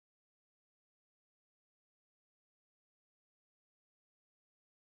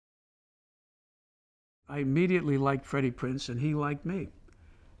I immediately liked Freddie Prinze, and he liked me.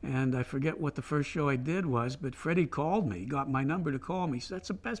 And I forget what the first show I did was, but Freddie called me, got my number to call me. He said, "That's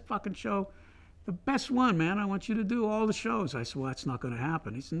the best fucking show, the best one, man. I want you to do all the shows." I said, "Well, that's not going to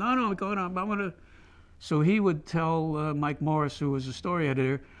happen." He said, "No, go on. I'm going to." So he would tell Mike Morris, who was a story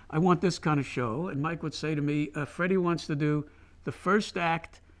editor, "I want this kind of show." And Mike would say to me, "Freddie wants to do the first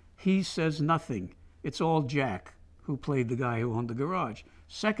act. He says nothing. It's all Jack, who played the guy who owned the garage.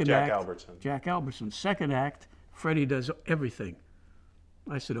 Second Jack act, Albertson. Jack Albertson. Second act, Freddie does everything."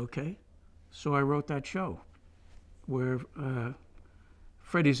 I said, "Okay." So I wrote that show where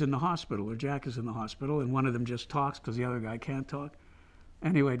Freddie's in the hospital, or Jack is in the hospital, and one of them just talks because the other guy can't talk.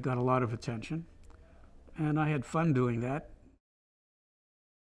 Anyway, it got a lot of attention. And I had fun doing that.